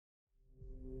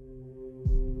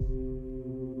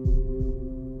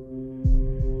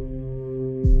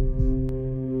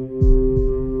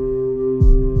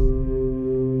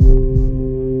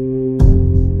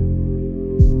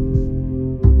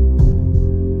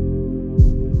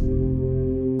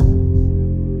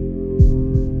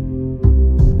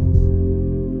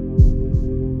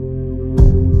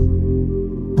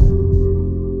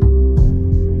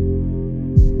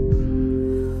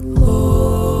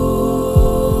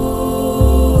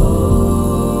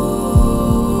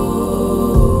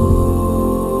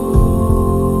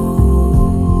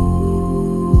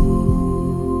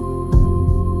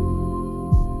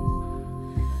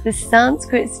The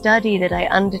Sanskrit study that I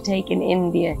undertake in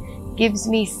India gives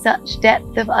me such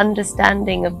depth of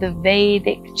understanding of the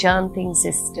Vedic chanting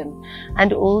system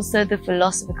and also the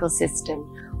philosophical system.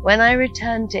 When I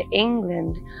return to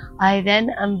England, I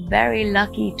then am very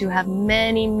lucky to have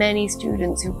many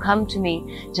students who come to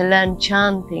me to learn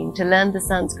chanting, to learn the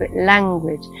Sanskrit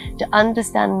language, to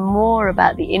understand more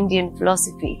about the Indian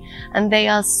philosophy. And they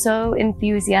are so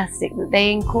enthusiastic that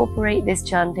they incorporate this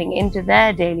chanting into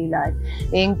their daily life.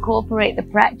 They incorporate the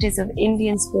practice of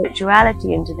Indian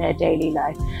spirituality into their daily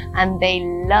life. And they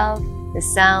love the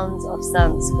sounds of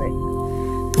Sanskrit.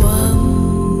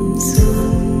 Tvam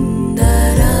Sundaram.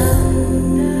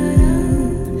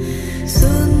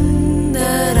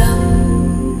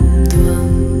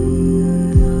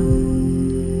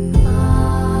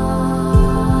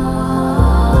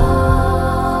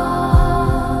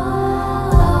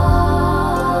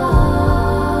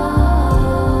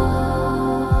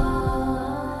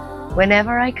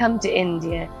 Whenever I come to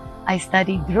India, I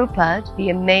study Drupad, the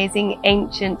amazing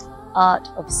ancient art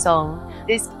of song.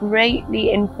 This greatly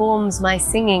informs my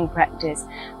singing practice,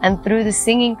 and through the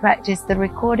singing practice, the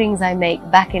recordings I make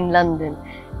back in London.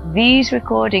 These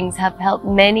recordings have helped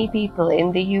many people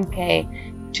in the UK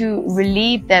to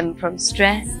relieve them from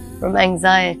stress, from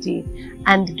anxiety,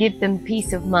 and give them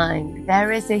peace of mind.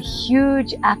 There is a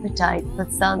huge appetite for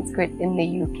Sanskrit in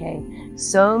the UK.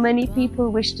 So many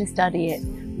people wish to study it.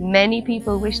 Many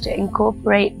people wish to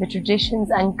incorporate the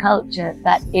traditions and culture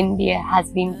that India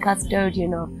has been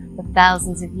custodian of for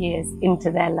thousands of years into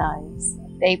their lives.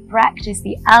 They practice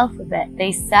the alphabet,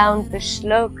 they sound the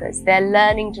shlokas, they're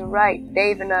learning to write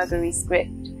Devanagari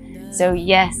script. So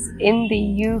yes, in the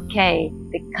UK,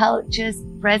 the cultures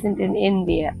present in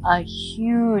India are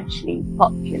hugely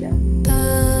popular.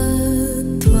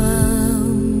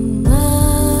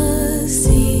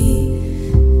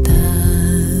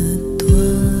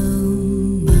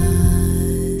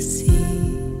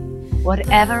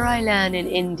 Whatever I learn in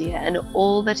India and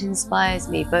all that inspires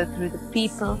me, both through the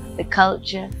people, the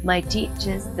culture, my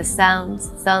teachers, the sounds,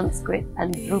 Sanskrit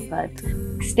and Drupad,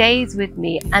 stays with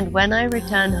me. And when I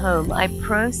return home, I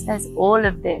process all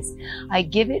of this. I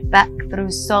give it back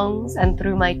through songs and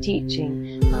through my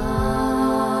teaching.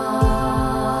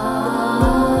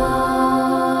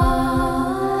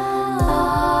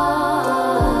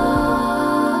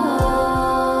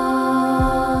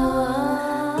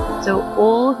 So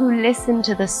all who listen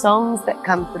to the songs that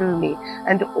come through me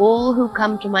and all who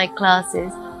come to my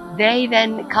classes, they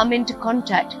then come into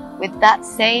contact with that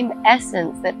same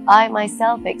essence that I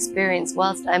myself experience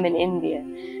whilst I'm in India.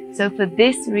 So for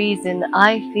this reason,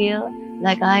 I feel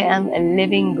like I am a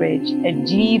living bridge, a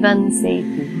Jivan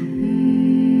Setu.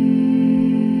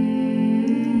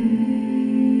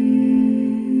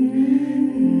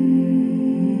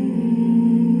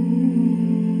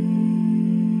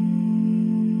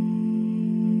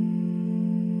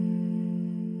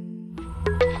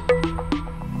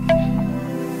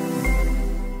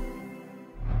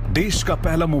 देश का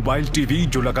पहला mobile TV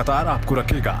जो लगातार आपको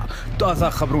रखेगा ताजा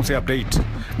खबरों से अपडेट।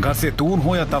 घर से दूर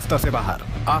हो या दफ्तर से बाहर,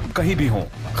 आप कहीं भी हो,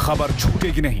 खबर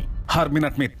छूटेगी नहीं। हर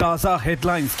मिनट में ताजा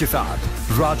हेडलाइंस के साथ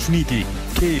राजनीति,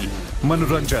 खेल,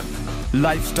 मनोरंजन,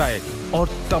 लाइफस्टाइल और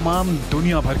तमाम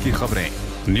दुनिया भर की खबरें।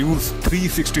 News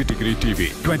 360 degree TV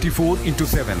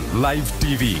 24/7 live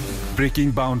TV,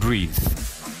 breaking boundaries.